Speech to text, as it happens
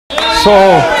So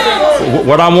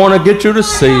what I want to get you to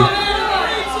see,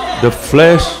 the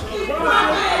flesh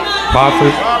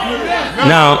profit.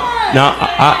 Now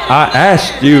I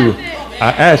asked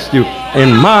you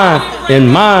in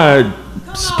my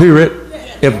spirit,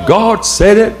 if God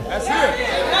said it,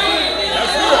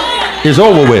 it's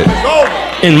over with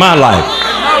in my life.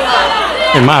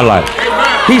 In my life.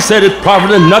 He said it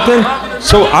profited nothing.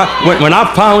 So when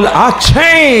I found it, I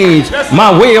changed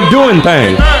my way of doing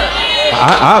things.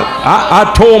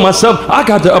 I told myself I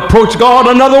got to approach God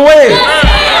another way.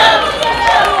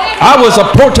 I was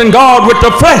approaching God with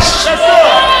the flesh.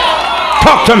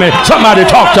 Talk to me. Somebody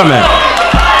talk to me.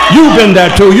 You've been there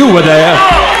too. You were there.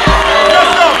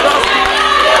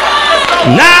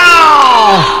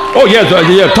 Now, oh yes,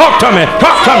 talk to me.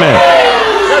 Talk to me.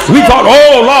 We thought,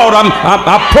 oh Lord, I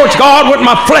approach God with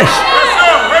my flesh.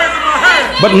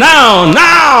 But now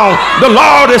the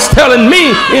Lord is telling me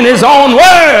in his own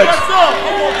words,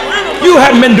 you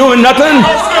haven't been doing nothing.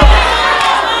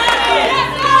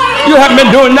 You haven't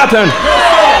been doing nothing.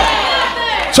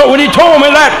 So when he told me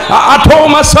that, I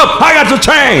told myself, I got to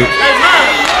change.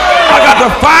 I got to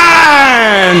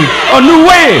find a new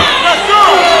way.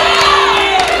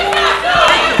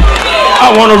 I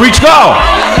want to reach God.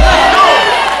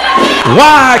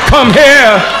 Why come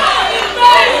here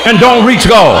and don't reach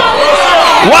God?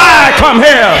 Why come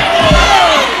here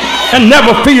and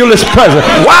never feel his presence?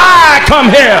 Why come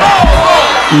here,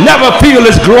 never feel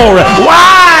his glory?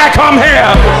 Why come here,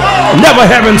 never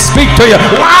have him speak to you?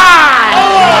 Why?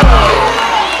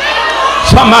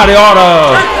 Somebody ought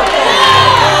to.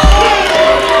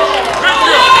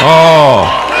 Oh,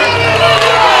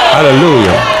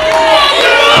 hallelujah.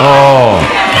 Oh,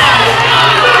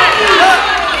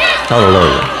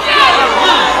 hallelujah.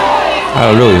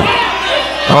 Hallelujah.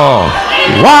 Oh,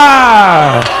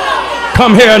 why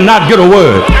come here and not get a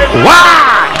word?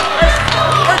 Why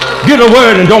get a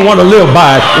word and don't want to live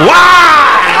by it? Why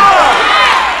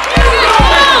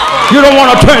you don't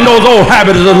want to turn those old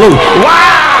habits loose? Why?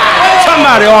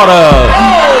 Somebody ought to.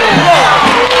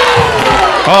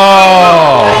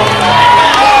 Oh.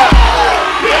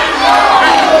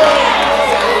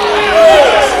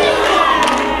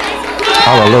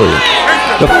 Hallelujah.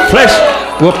 The flesh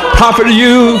will profit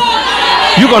you.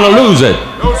 You're going to lose it.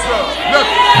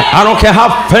 I don't care how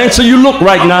fancy you look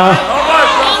right now.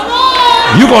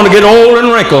 You're going to get old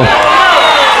and wrinkled.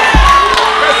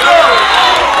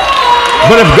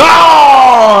 But if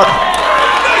God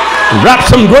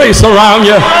wraps some grace around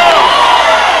you,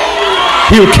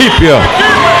 he'll keep you.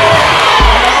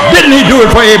 Didn't he do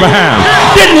it for Abraham?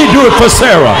 Didn't he do it for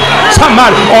Sarah?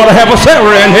 Somebody ought to have a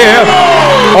Sarah in here.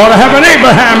 Ought to have an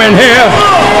Abraham in here.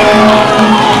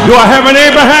 Do I have an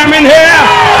Abraham in here?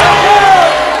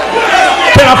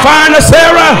 Can I find a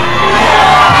Sarah?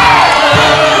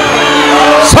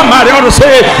 Somebody ought to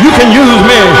say, you can use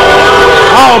me.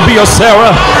 I'll be a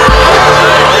Sarah.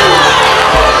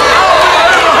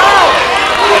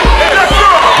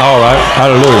 All right,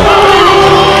 hallelujah.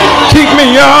 Keep me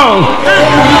young.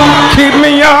 Keep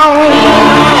me young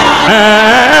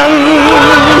and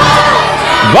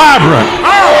vibrant.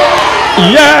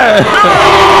 Yeah.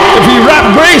 If he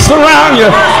wrap grace around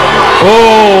you,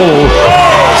 oh,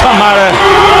 somebody.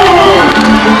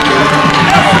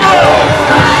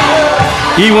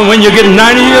 Even when you get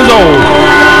 90 years old,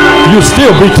 you'll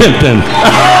still be tempting.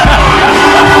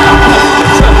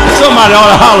 Somebody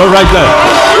ought to holler right there.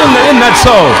 Isn't that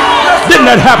so? Didn't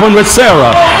that happen with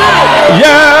Sarah?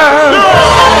 Yeah,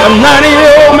 a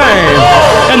 90-year-old man,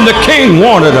 and the king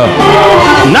wanted her.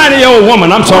 90-year-old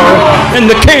woman, I'm sorry, and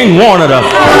the king wanted her.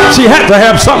 She had to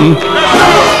have something.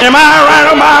 Am I right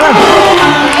about it?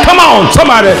 Come on,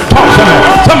 somebody talk to me.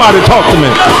 Somebody talk to me.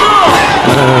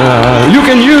 You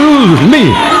can use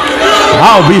me.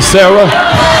 I'll be Sarah.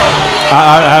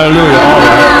 Hallelujah. All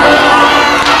right.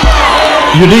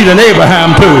 You need an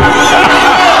Abraham too.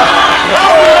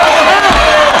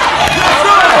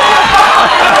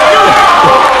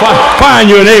 Find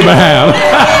you an Abraham.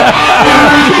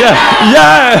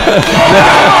 Yeah.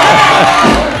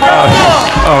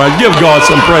 All right, give God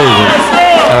some praise.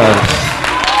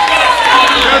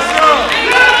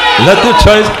 Let the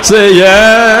church say yeah.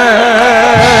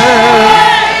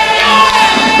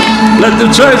 Let the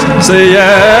church say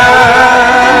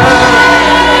yeah.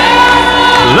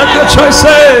 Let the church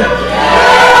say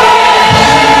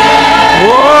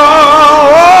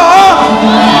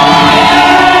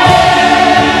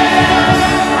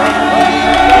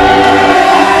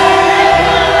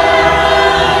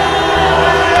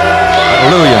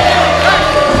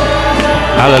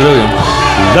hallelujah.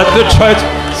 Let the church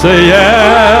say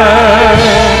yeah.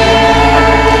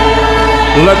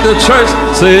 Let the church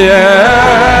say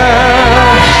yeah.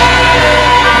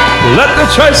 Let the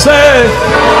church say,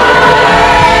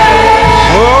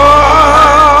 oh.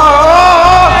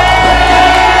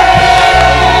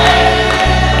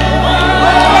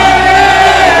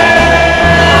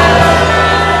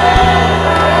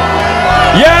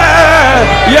 Yeah,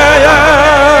 yeah,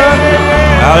 yeah.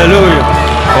 Hallelujah.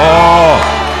 Oh,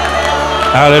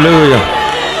 hallelujah.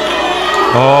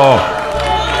 Oh,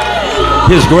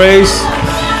 His grace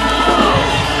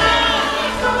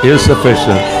is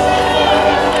sufficient.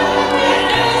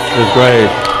 His grace.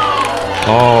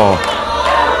 Oh,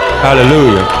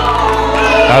 hallelujah.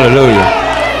 Hallelujah.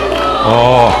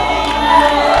 Oh,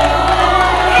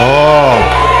 oh.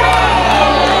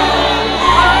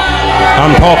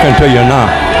 I'm talking to you now.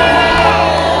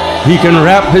 He can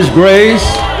wrap His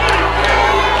grace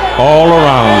all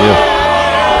around you.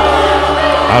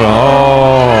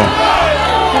 Oh,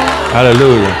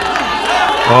 hallelujah.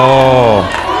 Oh,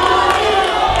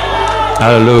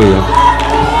 hallelujah.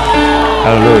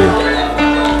 Hallelujah.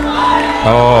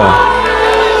 Oh,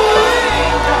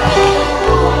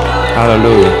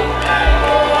 hallelujah.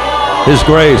 His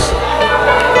grace.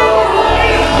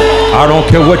 I don't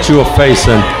care what you are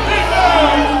facing.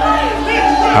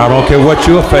 I don't care what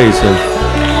you are facing.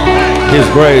 His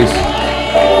grace.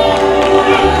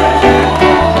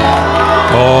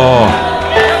 Oh,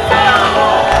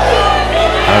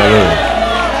 hallelujah.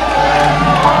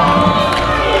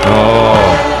 Oh,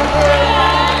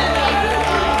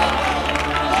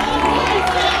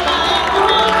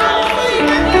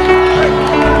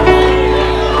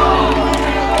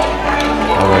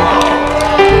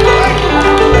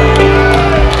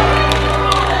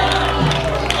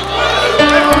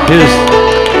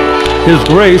 His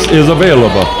grace is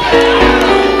available.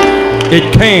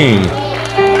 It came.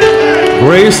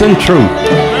 Grace and truth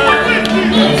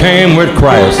came with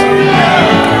Christ.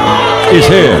 It's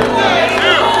here.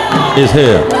 It's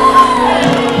here.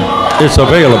 It's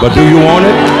available. Do you want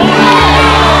it?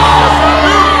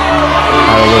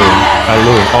 Hallelujah.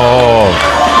 Hallelujah. Oh.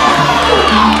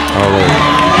 Hallelujah.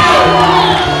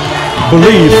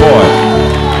 Believe for it.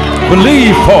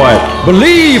 Believe for it.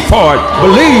 Believe for it.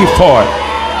 Believe for it.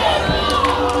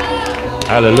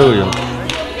 Hallelujah.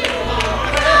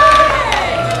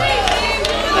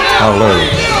 Hallelujah.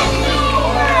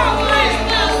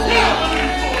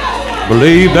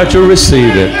 Believe that you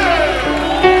receive it.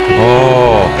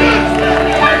 Oh.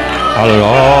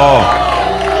 Hallelujah.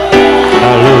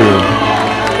 Hallelujah.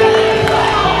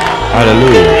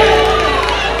 Hallelujah.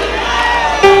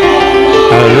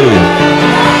 Hallelujah.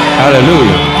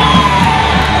 Hallelujah.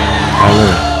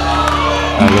 Hallelujah.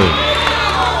 Hallelujah.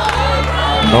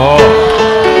 Oh.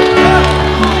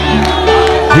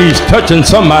 He's touching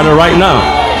somebody right now.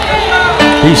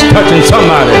 He's touching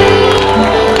somebody.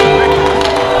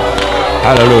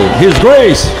 Hallelujah. His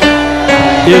grace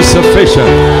is sufficient.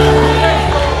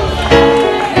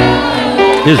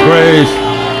 His grace.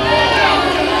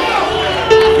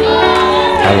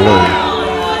 Hallelujah.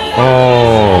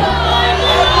 Oh.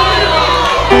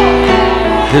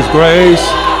 His grace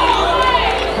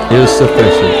is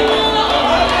sufficient.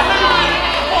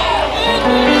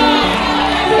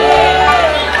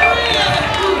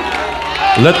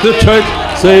 Let the church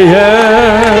say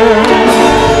yeah.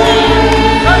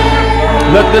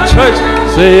 Let the church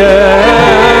say yeah.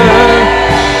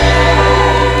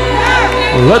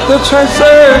 Let the church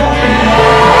say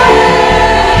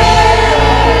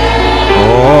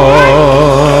oh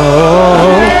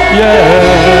yeah.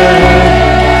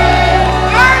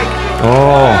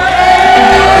 Oh.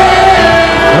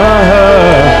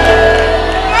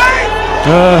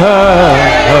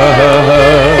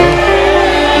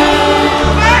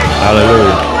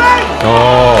 Hallelujah.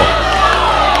 Oh.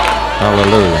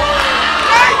 Hallelujah.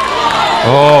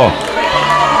 Oh.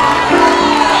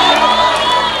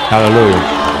 Hallelujah.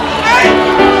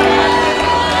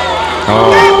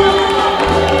 Oh.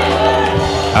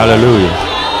 Hallelujah.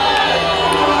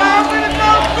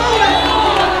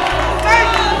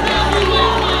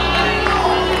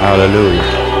 Hallelujah.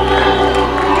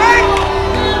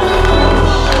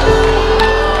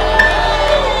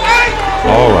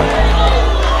 All right.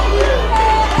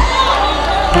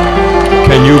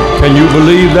 Can you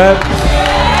believe that?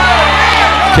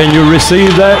 Can you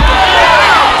receive that?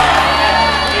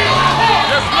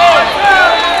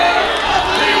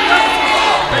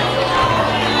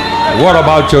 What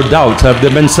about your doubts? Have they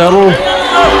been settled?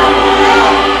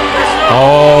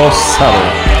 All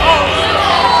settled.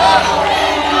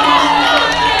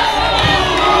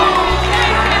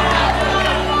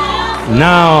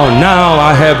 Now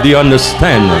I have the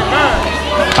understanding.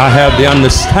 I have the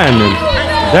understanding.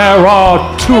 There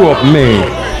are two of me.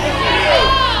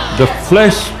 The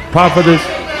flesh prophetess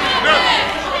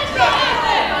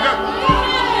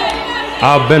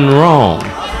I've been wrong.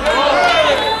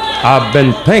 I've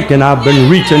been thinking I've been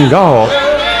reaching God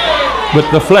with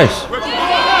the flesh.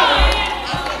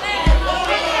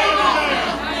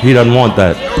 He doesn't want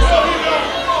that.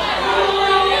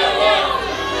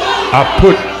 I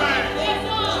put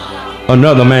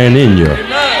another man in you.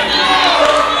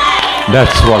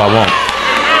 That's what I want.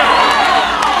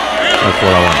 That's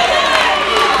what I want.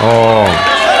 Oh,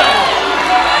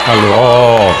 hallelujah.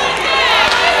 Oh,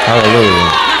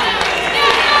 hallelujah.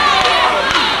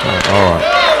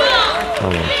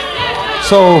 All right.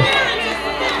 So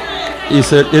he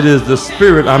said, it is the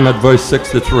spirit. I'm at verse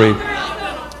 63.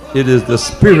 It is the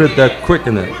spirit that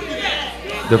quickeneth.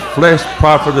 The flesh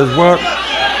profiteth what?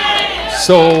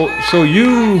 So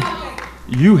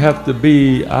you have to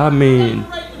be, I mean,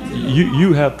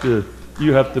 you have to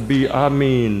be, I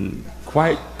mean,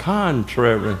 quite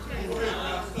contrary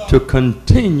to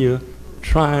continue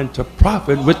trying to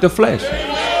profit with the flesh.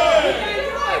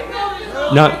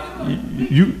 Now,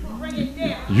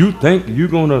 you think you're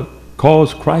going to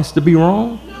cause Christ to be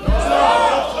wrong?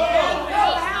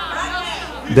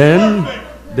 Then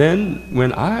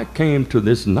when I came to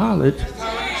this knowledge,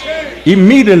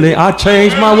 immediately I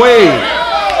changed my way.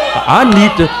 I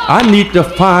need to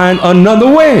find another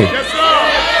way.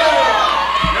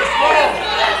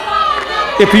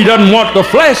 If he doesn't want the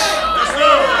flesh,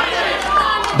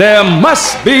 there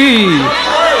must be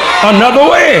another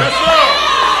way.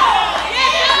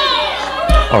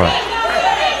 All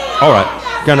right.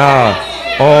 Can I?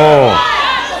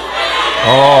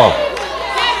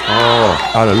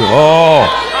 Hallelujah.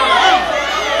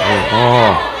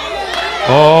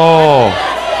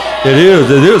 It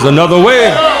is another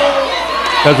way.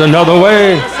 There's another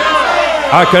way.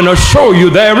 I can assure you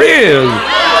there is.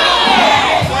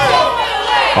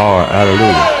 All right,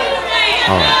 hallelujah.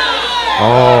 All right.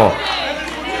 Oh,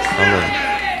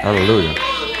 hallelujah.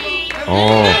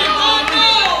 Oh,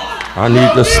 I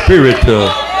need the Spirit to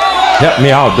help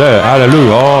me out there.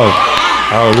 Hallelujah. Oh,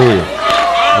 hallelujah.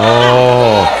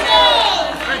 Oh,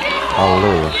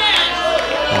 hallelujah.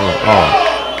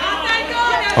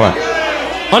 All right.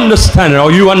 Understanding.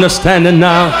 Are you understanding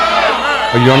now?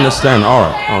 Are you understanding? All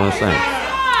right. I understand.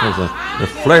 The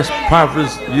flesh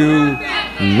profits you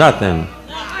nothing.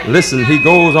 Listen, he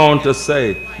goes on to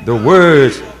say the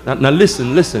words. Now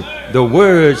listen. The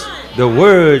words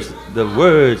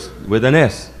with an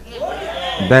S.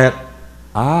 That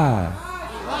I.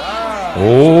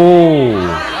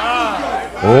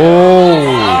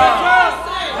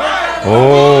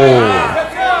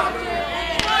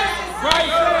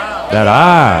 That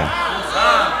I.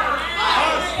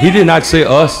 He did not say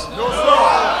us.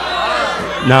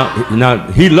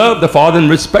 Now he loved the Father and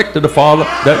respected the Father,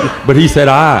 but he said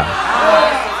I.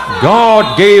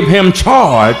 God gave him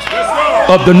charge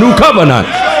of the new covenant.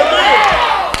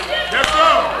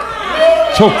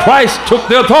 So Christ took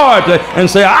the authority and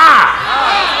said I.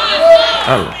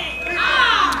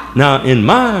 Now in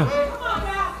my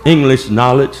English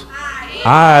knowledge,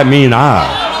 I mean I.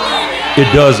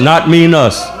 It does not mean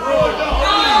us.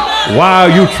 Why are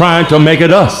you trying to make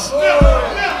it us?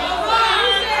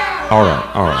 All right.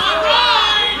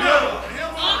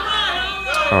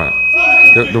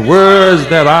 The words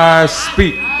that I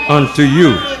speak unto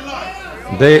you,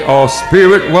 they are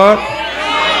spirit what?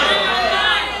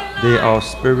 They are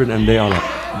spirit and they are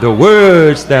life. The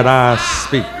words that I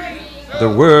speak,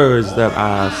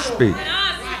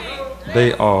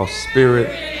 they are spirit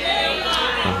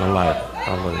and life.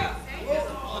 Hallelujah.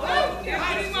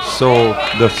 So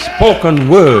the spoken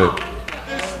word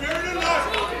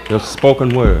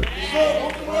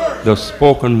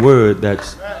that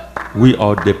we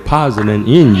are depositing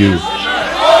in you,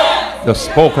 the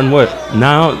spoken word.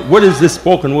 Now, what is this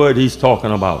spoken word he's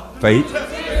talking about? Faith.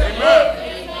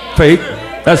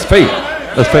 That's faith.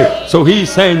 So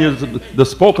he's saying the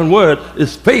spoken word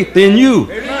is faith in you.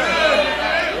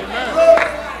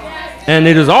 And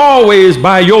it is always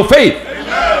by your faith.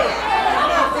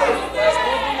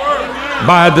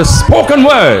 By the spoken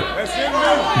word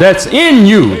that's in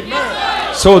you.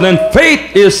 So then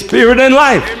faith is spirit and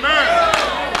life.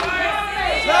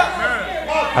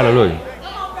 Hallelujah.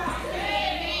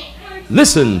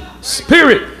 Listen,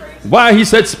 spirit. Why he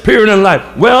said spirit and life?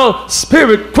 Well,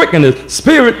 spirit quickeneth.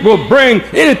 Spirit will bring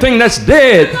anything that's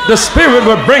dead. The spirit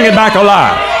will bring it back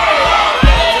alive.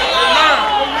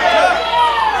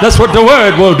 That's what the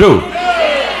word will do.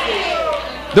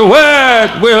 The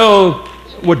word will.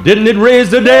 Well, didn't it raise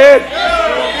the dead?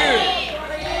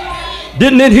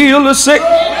 Didn't it heal the sick?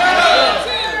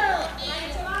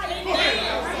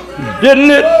 Didn't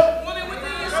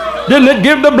it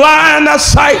give the blind a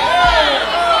sight?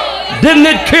 Didn't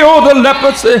it kill the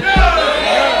leprosy?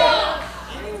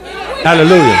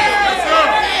 Hallelujah.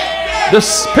 The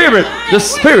Spirit, the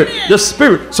Spirit, the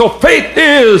Spirit. So faith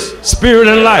is spirit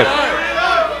and life.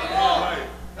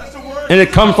 And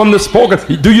it comes from the spoken.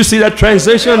 Do you see that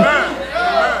transition?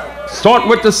 Start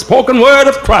with the spoken word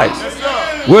of Christ.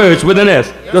 Words with an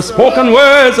S. The spoken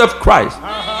words of Christ.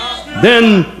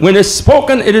 Then when it's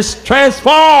spoken, it is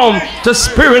transformed to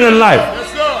spirit and life.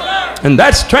 And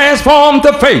that's transformed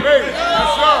to faith.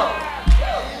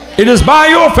 It is by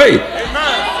your faith.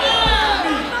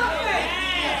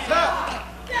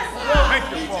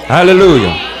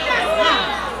 Hallelujah.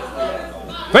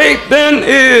 Faith then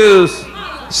is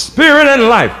spirit and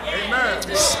life.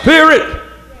 Spirit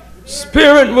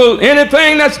will,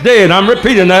 anything that's dead, I'm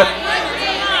repeating that.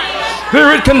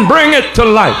 Spirit can bring it to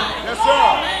life.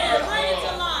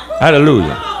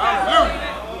 Hallelujah.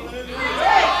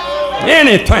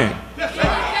 Anything.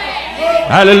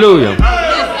 Hallelujah.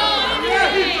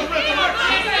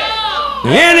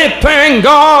 Anything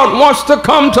God wants to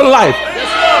come to life,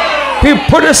 He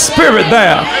put His Spirit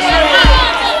there.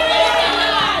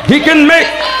 He can make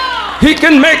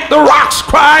the rocks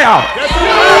cry out.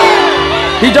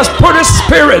 He just put His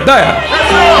Spirit there.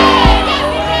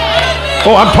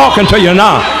 Oh, I'm talking to you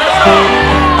now.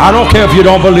 I don't care if you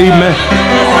don't believe me.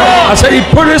 I said He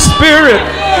put His Spirit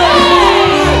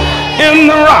in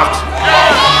the rocks,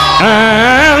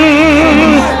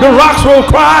 and the rocks will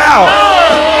cry out.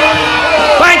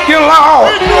 Thank you,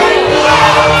 Lord.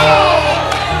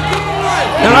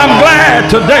 And I'm glad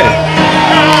today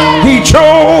He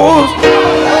chose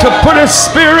to put His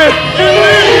Spirit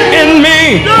in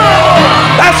me.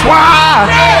 That's why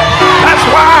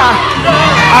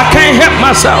I can't help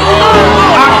myself.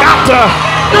 I got to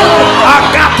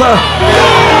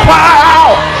cry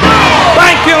out.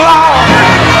 Thank you, Lord.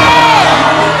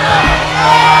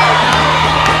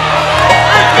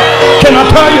 Can I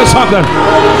tell you something?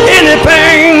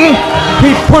 Anything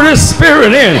He put His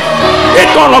Spirit in,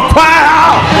 it's gonna cry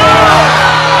out.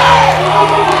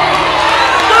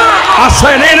 I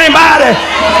said anybody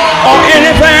or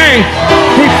anything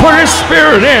He put His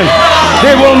Spirit in,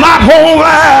 they will not hold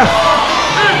there.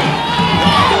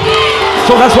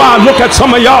 So that's why I look at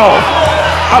some of y'all.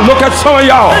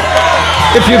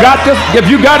 If you got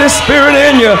His Spirit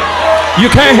in you, you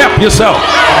can't help yourself.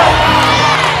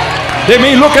 They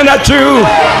be looking at you.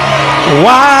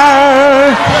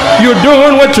 Why you're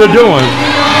doing what you're doing?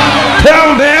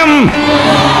 Tell them,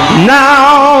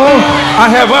 now I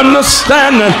have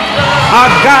understanding. I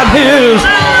got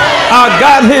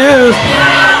His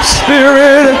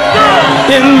Spirit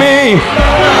in me.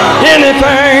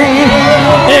 Anything,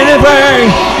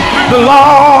 the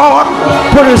Lord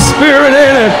put His Spirit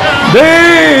in it,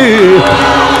 they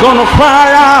gonna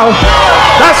cry out.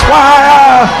 That's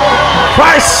why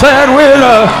Christ said with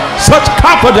such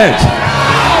confidence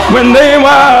when they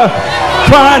were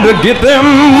trying to get them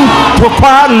to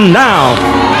quieten down,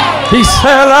 He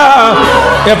said,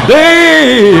 if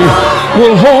they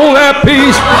will hold their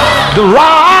peace, the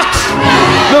rocks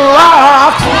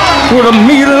would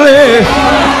immediately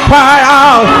cry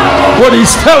out what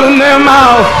He's telling them.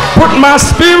 I'll put my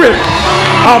spirit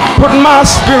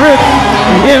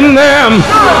in them,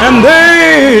 and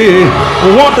they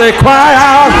want to cry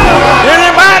out.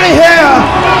 Anybody here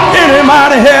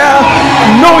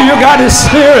know you got His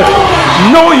Spirit?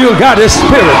 Know you got His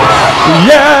Spirit?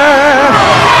 Yeah.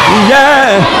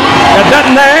 At that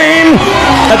name,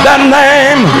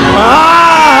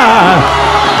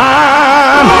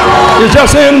 it's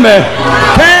just in me.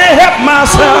 Can't help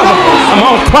myself. I'm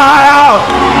gonna cry out.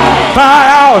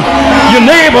 Your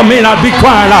neighbor may not be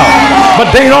crying out,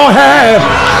 but they don't have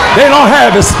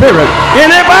His Spirit.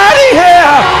 Anybody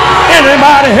here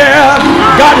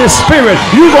got His Spirit?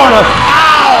 You gonna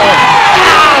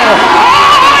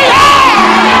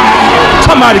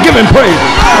somebody give Him praise.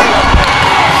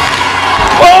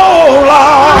 Oh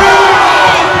Lord,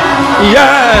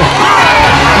 yeah.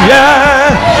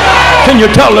 Can you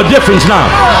tell the difference now?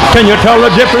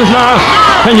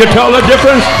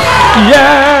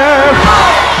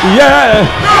 Yeah.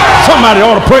 Somebody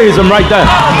ought to praise Him right there.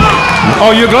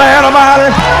 Are you glad about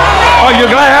it?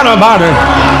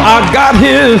 I got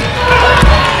His.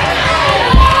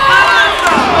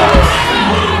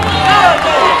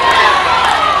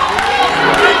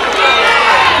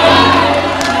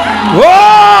 Whoa!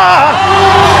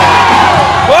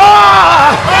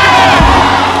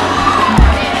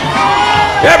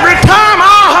 Every time I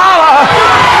holler,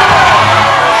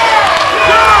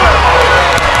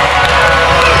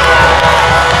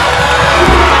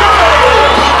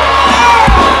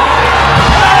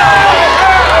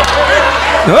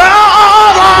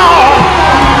 oh Lord,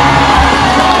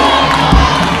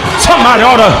 somebody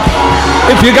ought to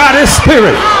If you got his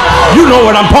spirit, you know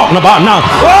what I'm talking about now.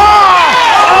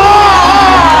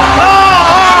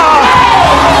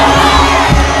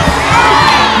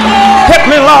 Help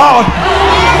me, Lord.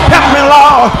 Help me,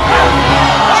 Lord.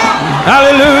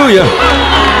 Hallelujah.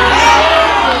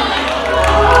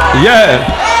 Yeah.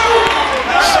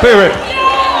 Spirit.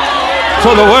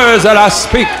 So the words that I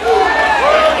speak,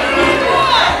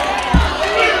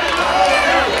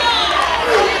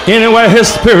 anywhere his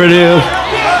spirit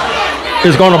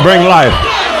is going to bring life.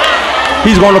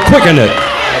 He's going to quicken it.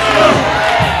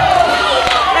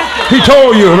 He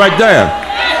told you right there.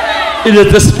 It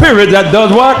is the spirit that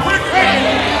does what?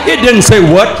 It didn't say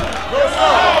what.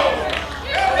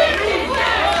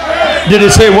 Did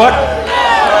it say what?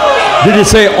 Did it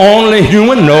say only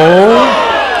human? No.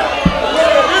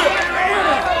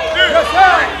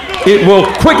 It will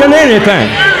quicken anything.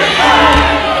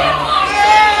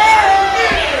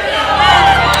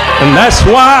 And that's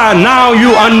why now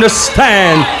you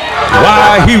understand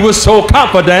why he was so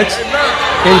confident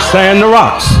in saying the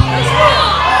rocks.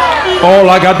 All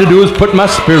I got to do is put my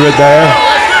spirit there.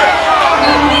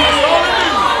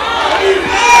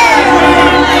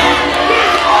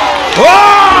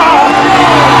 Oh!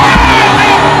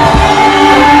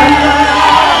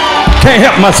 Can't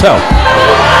help myself.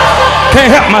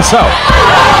 Can't help myself.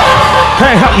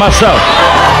 Can't help myself.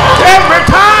 Every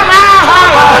time I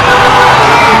holler.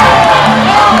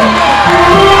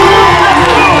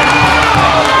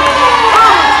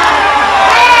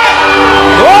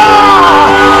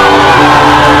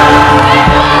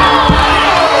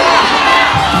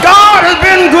 God has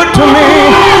been good to me.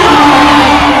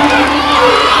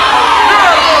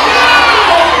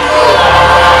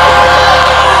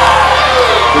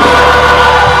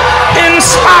 In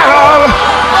spite of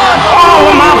all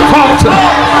of my faults,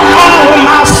 all of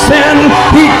my sin,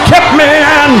 he kept me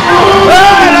in.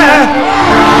 Early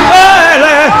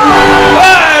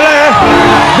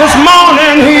this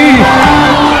morning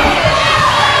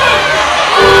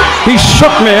he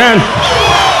shook me in.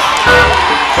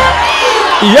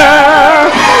 Yeah.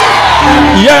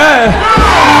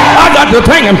 I got to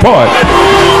thank him for it.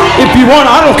 If you want,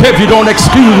 I don't care if you don't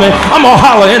excuse me. I'm gonna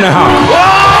holler anyhow.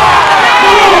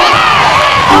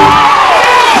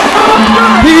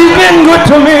 He's been good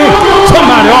to me.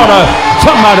 Somebody oughta.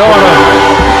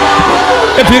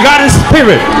 If you got his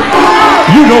spirit,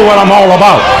 you know what I'm all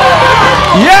about.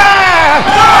 Yeah.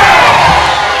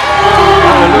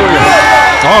 Hallelujah.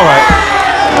 All right.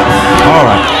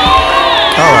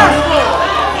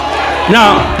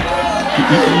 Now,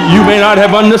 you may not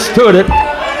have understood it.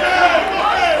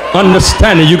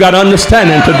 Understanding. You got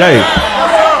understanding today.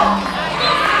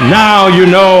 Now you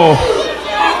know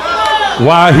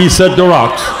why he said the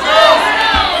rocks.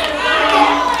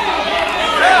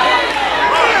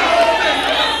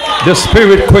 The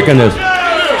spirit quickeneth.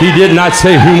 He did not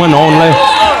say human only.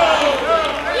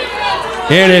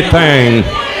 Anything.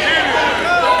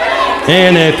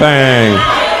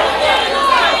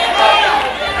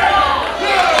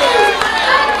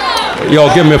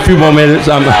 Y'all give me a few more minutes.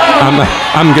 I'm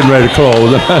getting ready to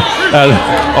close.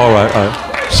 All right.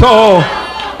 So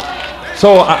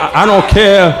I don't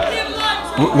care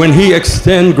when he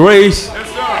extends grace,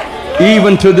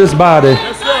 even to this body.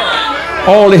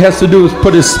 All he has to do is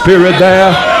put his spirit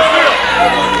there.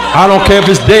 I don't care if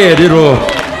it's dead. It'll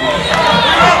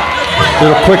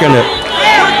quicken it.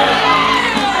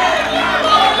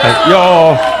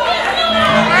 Y'all.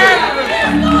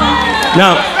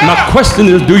 Now, my question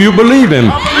is, do you believe him?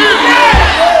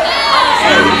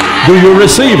 Do you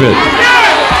receive it?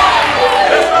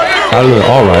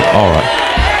 All right.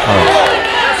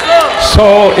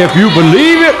 So if you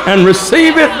believe it and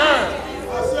receive it,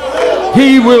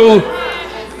 he will,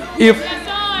 if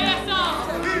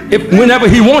whenever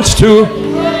he wants to,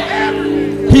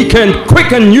 he can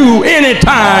quicken you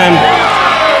anytime.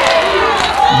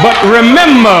 But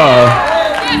remember,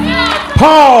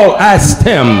 Paul asked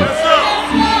him,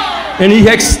 and he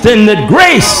extended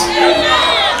grace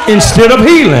instead of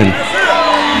healing.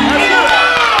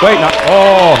 Wait, now,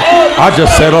 I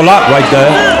just said a lot right there.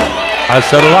 I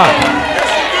said a lot.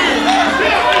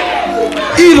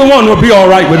 Either one will be all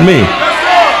right with me.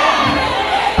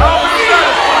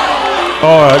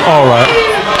 All right.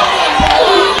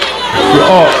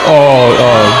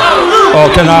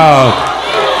 Can I?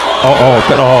 All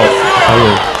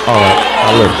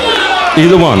right.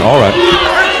 Either one. All right.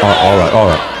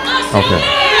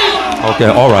 Okay.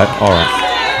 All right.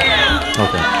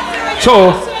 Okay.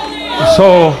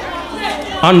 So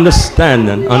understand.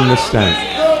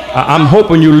 I'm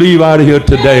hoping you leave out of here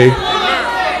today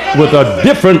with a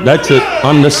different, that's it,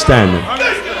 understanding.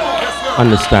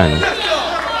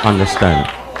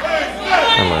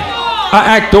 I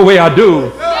act the way I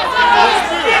do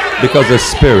because of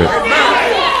Spirit.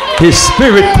 His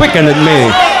Spirit quickened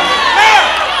me.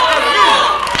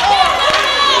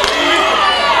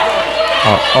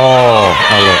 Oh.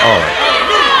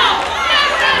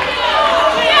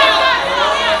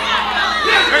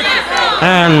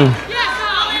 And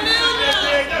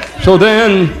so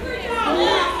then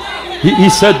he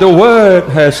said the word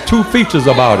has two features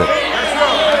about it.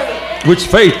 Which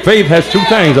faith has two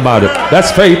things about it.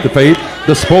 That's faith, the faith.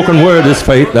 The spoken word is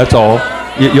faith, that's all.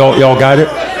 Y'all got it?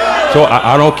 So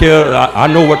I don't care. I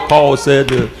know what Paul said.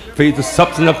 Faith is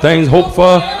substance of things hoped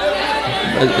for.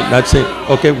 That's it.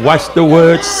 Okay, watch the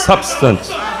word substance.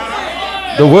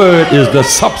 The word is the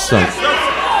substance.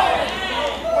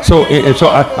 So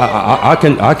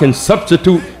I can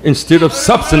substitute instead of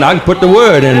substance. I can put the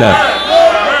word in there.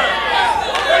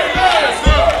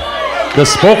 The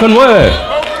spoken word.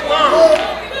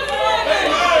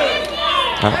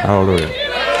 Hallelujah.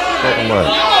 Spoken word.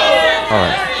 All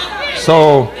right.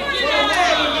 So.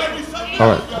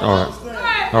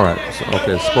 All right. So,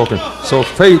 okay. Spoken. So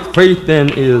faith then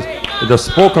is the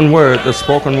spoken word. The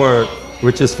spoken word,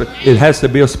 which is it has to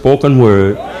be a spoken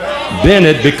word. Then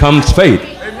it becomes faith.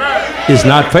 It's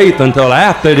not faith until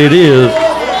after it is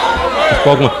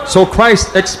spoken. So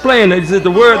Christ explained it. He said, the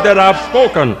word that I've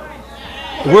spoken,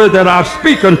 the word that I've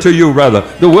spoken to you, rather,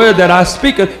 the word that I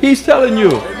speak, he's telling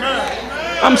you.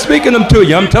 I'm speaking them to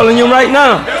you. I'm telling you right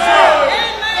now.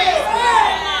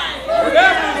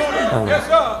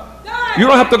 You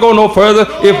don't have to go no further.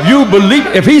 If you believe,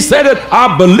 if he said it,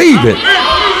 I believe it.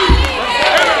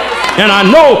 And I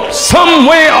know some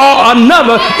way or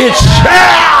another it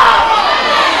shall.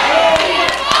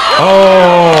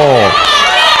 Oh,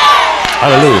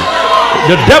 hallelujah.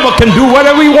 The devil can do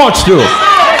whatever he wants to.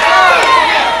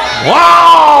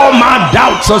 Wow, my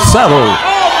doubts are settled.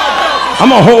 I'm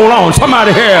going to hold on.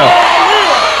 Somebody here.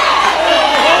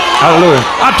 Hallelujah.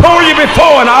 I told you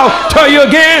before and I'll tell you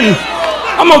again.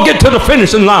 I'm going to get to the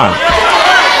finishing line.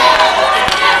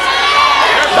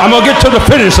 I'm going to get to the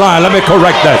finish line. Let me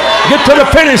correct that. Get to the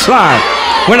finish line.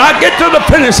 When I get to the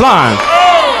finish line,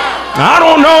 I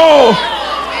don't know.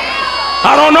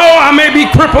 I may be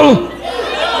crippled,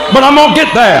 but I'm going to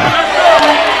get there.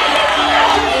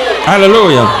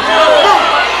 Hallelujah.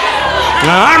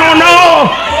 Now, I don't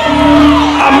know.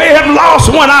 I may have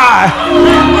lost one eye,